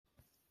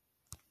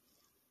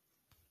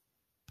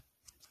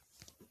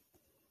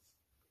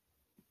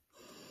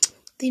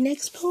The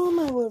next poem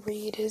I will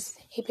read is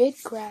a bit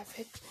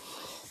graphic.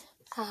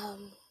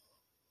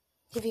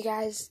 If you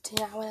guys do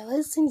not want to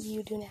listen,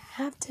 you do not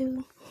have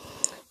to,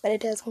 but it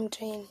does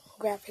contain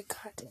graphic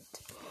content.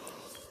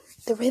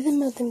 The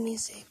rhythm of the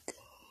music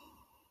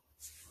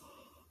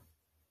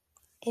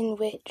in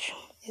which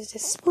is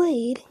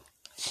displayed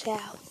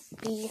shall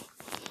be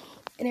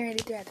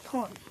iterated throughout the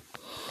poem.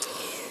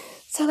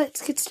 So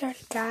let's get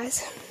started,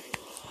 guys.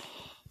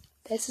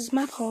 This is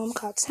my poem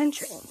called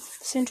Central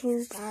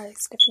by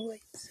Stephen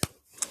Waits.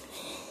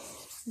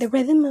 The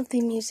rhythm of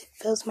the music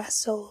fills my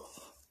soul,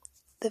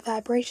 the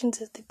vibrations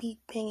of the beat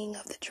banging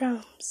of the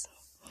drums.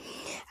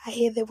 I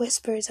hear the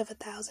whispers of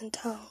 1,000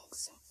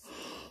 tongues,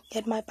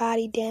 yet my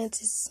body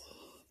dances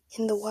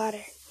in the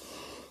water,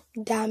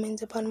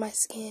 diamonds upon my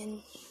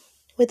skin.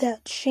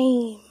 Without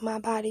shame, my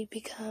body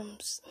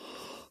becomes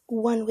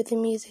one with the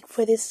music,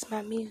 for this is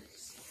my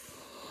muse.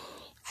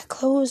 I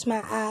close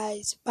my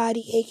eyes,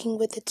 body aching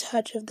with the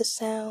touch of the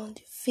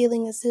sound,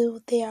 feeling as though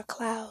they are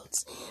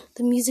clouds.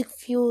 The music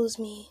fuels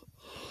me.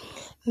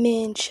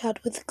 Men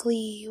shout with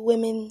glee,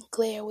 women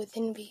glare with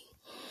envy.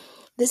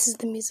 This is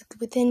the music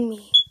within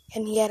me,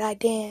 and yet I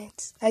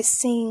dance. I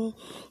sing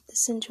the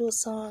sensual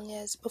song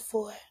as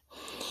before,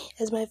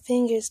 as my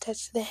fingers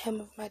touch the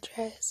hem of my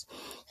dress,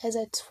 as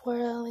I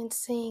twirl and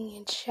sing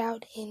and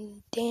shout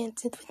and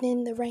dance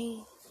within the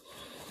rain.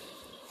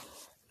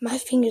 My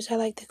fingers are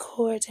like the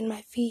chords, and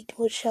my feet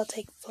shall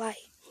take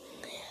flight.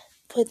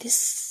 For this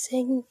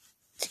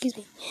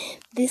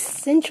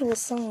sensual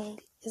song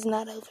is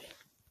not over.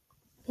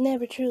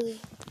 Never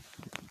truly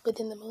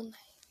within the moonlight.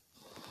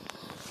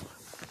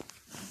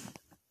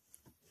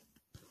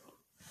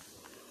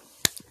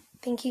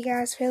 Thank you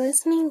guys for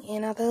listening,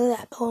 and although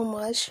that poem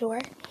was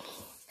short,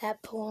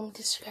 that poem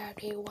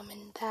described a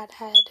woman that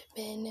had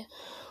been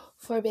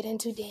forbidden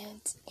to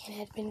dance and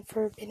had been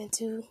forbidden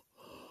to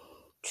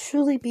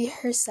truly be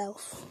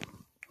herself.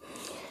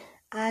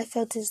 I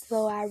felt as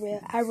though I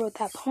wrote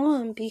that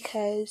poem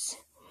because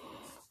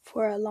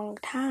for a long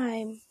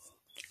time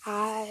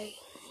I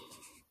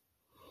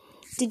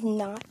did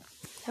not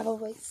have a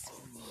voice.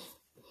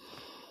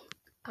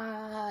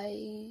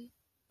 I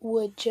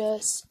would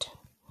just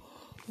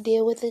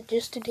deal with it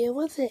just to deal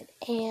with it,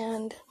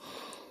 and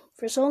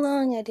for so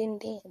long I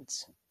didn't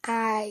dance.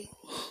 I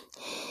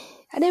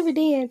never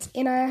danced,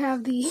 and I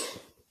have the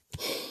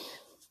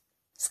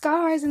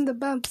scars and the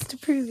bumps to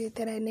prove it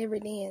that I never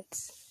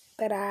danced.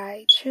 But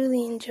I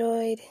truly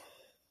enjoyed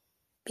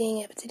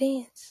being able to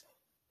dance.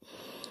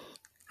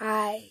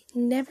 I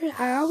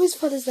always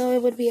felt as though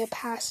it would be a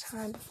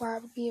pastime before I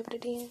would be able to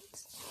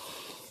dance.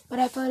 But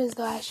I felt as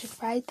though I should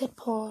write that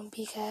poem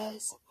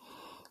because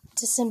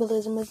it's a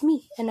symbolism of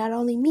me. And not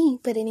only me,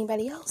 but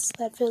anybody else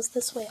that feels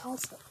this way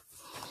also.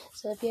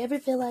 So if you ever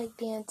feel like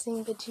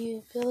dancing, but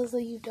you feel as though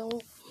you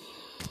don't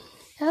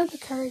have the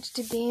courage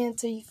to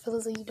dance, or you feel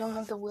as though you don't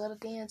have the will to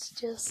dance,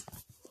 just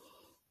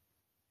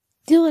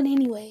do it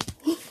anyway.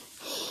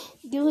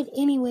 Do it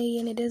anyway,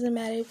 and it doesn't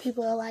matter if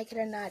people are like it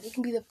or not. It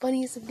can be the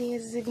funniest of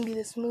dances, it can be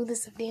the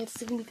smoothest of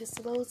dances, it can be the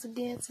slowest of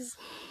dances,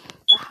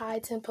 the high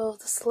tempo,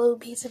 the slow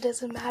beats. It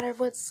doesn't matter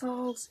what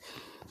songs,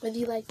 whether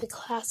you like the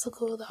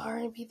classical, the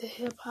R&B, the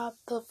hip-hop,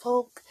 the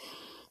folk,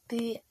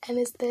 the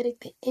anesthetic,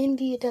 the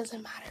indie, it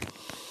doesn't matter.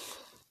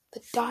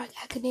 The dark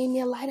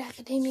academia, light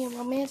academia,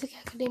 romantic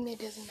academia, it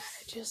doesn't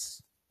matter.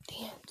 Just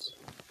dance.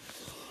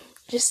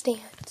 Just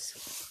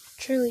dance.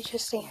 Truly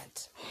just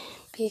dance.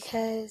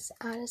 Because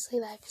honestly,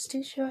 life is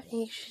too short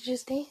and you should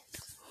just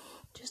dance.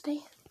 Just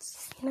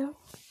dance,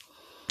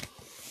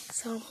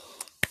 So,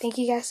 thank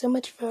you guys so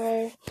much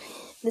for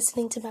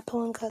listening to my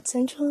poem called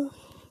Central.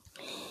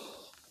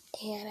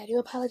 And I do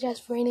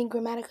apologize for any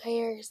grammatical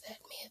errors that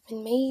may have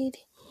been made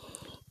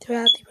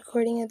throughout the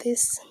recording of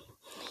this.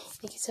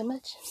 Thank you so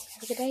much.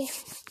 Have a good day.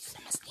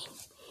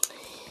 Namaste.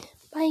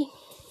 Bye.